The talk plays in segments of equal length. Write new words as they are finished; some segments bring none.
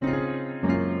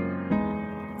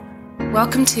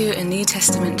Welcome to a New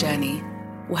Testament journey.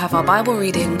 We'll have our Bible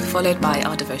reading followed by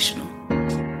our devotional.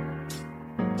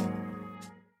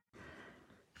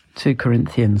 2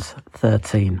 Corinthians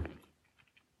 13.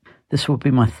 This will be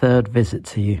my third visit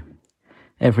to you.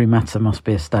 Every matter must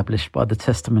be established by the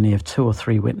testimony of 2 or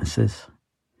 3 witnesses.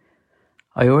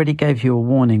 I already gave you a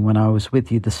warning when I was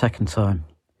with you the second time.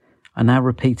 I now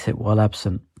repeat it while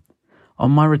absent.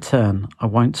 On my return, I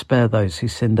won't spare those who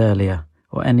sinned earlier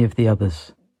or any of the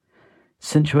others,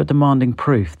 since you are demanding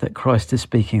proof that Christ is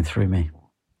speaking through me.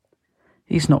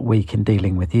 He's not weak in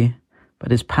dealing with you,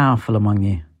 but is powerful among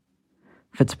you.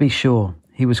 For to be sure,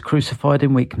 he was crucified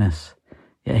in weakness,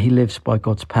 yet he lives by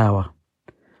God's power.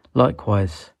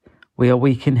 Likewise, we are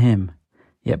weak in him,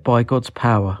 yet by God's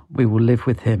power we will live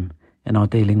with him in our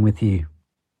dealing with you.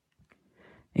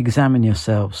 Examine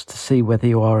yourselves to see whether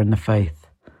you are in the faith.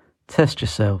 Test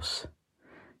yourselves.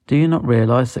 Do you not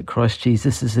realize that Christ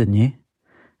Jesus is in you?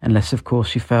 Unless, of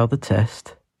course, you fail the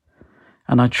test.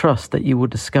 And I trust that you will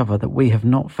discover that we have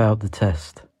not failed the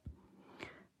test.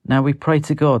 Now we pray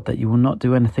to God that you will not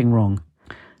do anything wrong,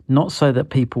 not so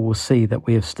that people will see that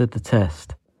we have stood the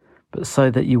test, but so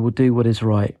that you will do what is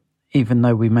right, even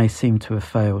though we may seem to have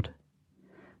failed.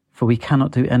 For we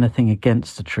cannot do anything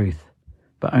against the truth,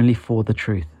 but only for the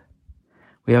truth.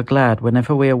 We are glad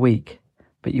whenever we are weak,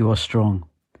 but you are strong,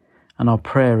 and our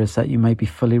prayer is that you may be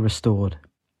fully restored.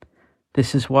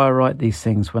 This is why I write these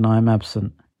things when I am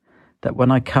absent, that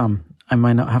when I come, I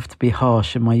may not have to be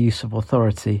harsh in my use of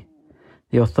authority,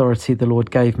 the authority the Lord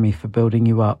gave me for building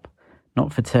you up,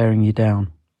 not for tearing you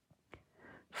down.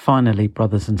 Finally,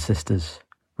 brothers and sisters,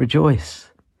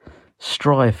 rejoice.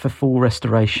 Strive for full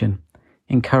restoration.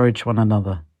 Encourage one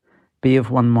another. Be of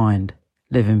one mind.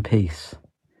 Live in peace.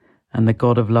 And the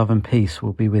God of love and peace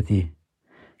will be with you.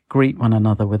 Greet one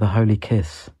another with a holy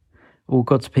kiss. All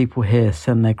God's people here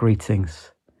send their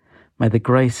greetings. May the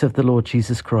grace of the Lord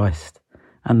Jesus Christ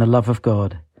and the love of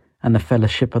God and the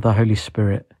fellowship of the Holy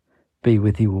Spirit be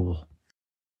with you all.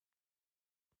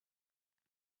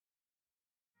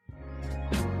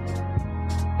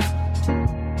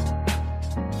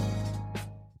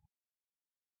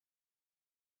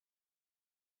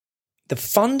 The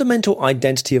fundamental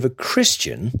identity of a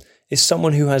Christian is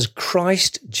someone who has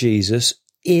Christ Jesus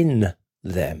in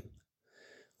them.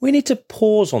 We need to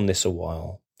pause on this a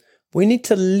while. We need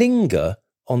to linger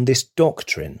on this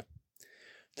doctrine.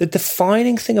 The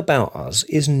defining thing about us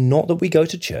is not that we go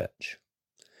to church.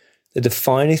 The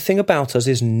defining thing about us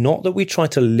is not that we try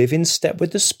to live in step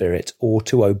with the Spirit or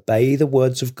to obey the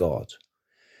words of God.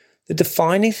 The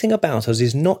defining thing about us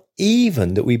is not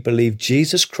even that we believe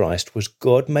Jesus Christ was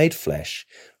God made flesh,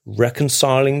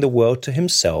 reconciling the world to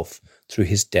himself through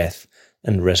his death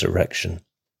and resurrection.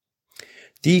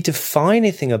 The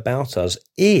defining thing about us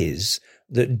is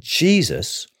that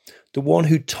Jesus, the one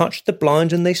who touched the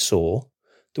blind and they saw,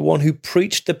 the one who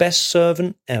preached the best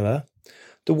servant ever,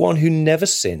 the one who never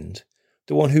sinned,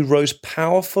 the one who rose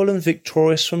powerful and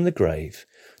victorious from the grave,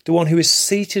 the one who is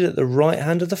seated at the right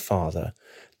hand of the Father,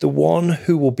 the one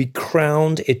who will be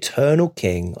crowned eternal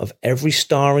king of every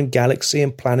star and galaxy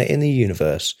and planet in the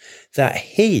universe, that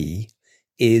he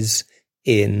is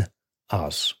in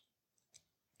us.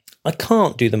 I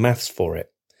can't do the maths for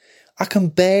it. I can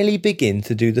barely begin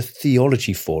to do the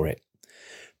theology for it.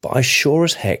 But I sure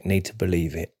as heck need to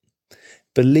believe it.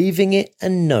 Believing it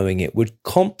and knowing it would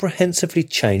comprehensively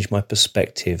change my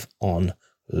perspective on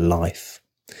life.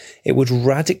 It would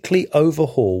radically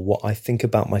overhaul what I think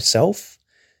about myself,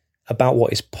 about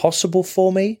what is possible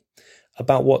for me,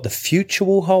 about what the future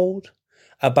will hold,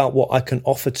 about what I can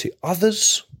offer to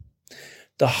others.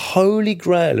 The holy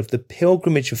grail of the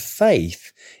pilgrimage of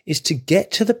faith is to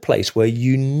get to the place where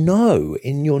you know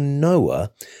in your knower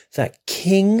that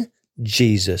King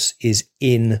Jesus is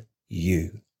in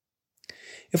you.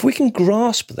 If we can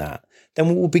grasp that, then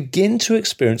we will begin to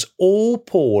experience all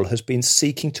Paul has been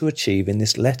seeking to achieve in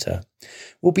this letter.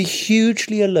 We'll be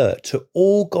hugely alert to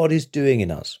all God is doing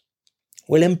in us.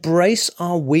 We'll embrace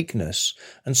our weakness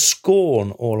and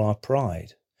scorn all our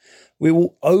pride. We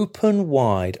will open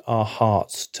wide our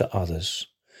hearts to others.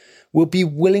 We'll be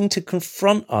willing to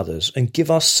confront others and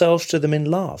give ourselves to them in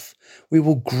love. We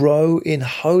will grow in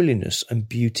holiness and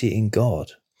beauty in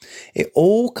God. It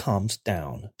all comes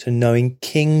down to knowing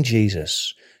King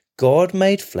Jesus, God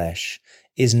made flesh,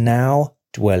 is now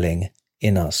dwelling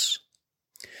in us.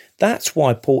 That's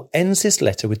why Paul ends this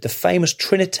letter with the famous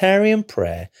Trinitarian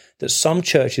prayer that some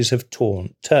churches have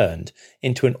turned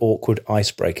into an awkward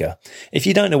icebreaker. If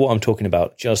you don't know what I'm talking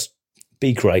about, just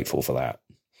be grateful for that.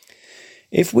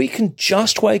 If we can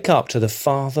just wake up to the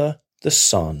Father, the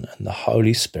Son, and the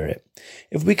Holy Spirit,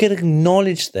 if we can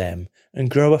acknowledge them and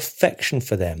grow affection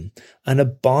for them and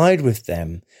abide with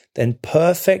them, then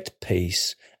perfect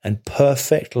peace and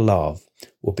perfect love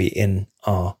will be in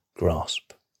our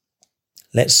grasp.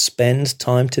 Let's spend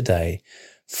time today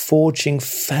forging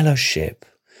fellowship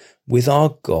with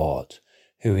our God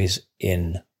who is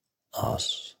in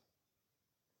us.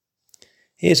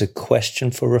 Here's a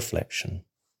question for reflection.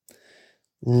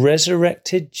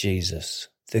 Resurrected Jesus,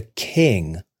 the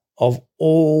King of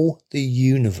all the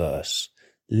universe,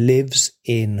 lives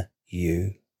in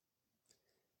you.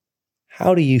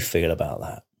 How do you feel about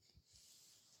that?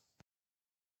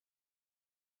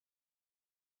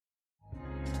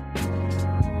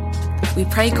 We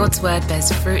pray God's word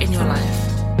bears fruit in your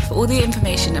life. For all the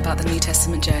information about the New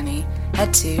Testament journey,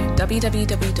 head to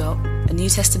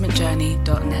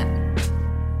www.anewtestamentjourney.net.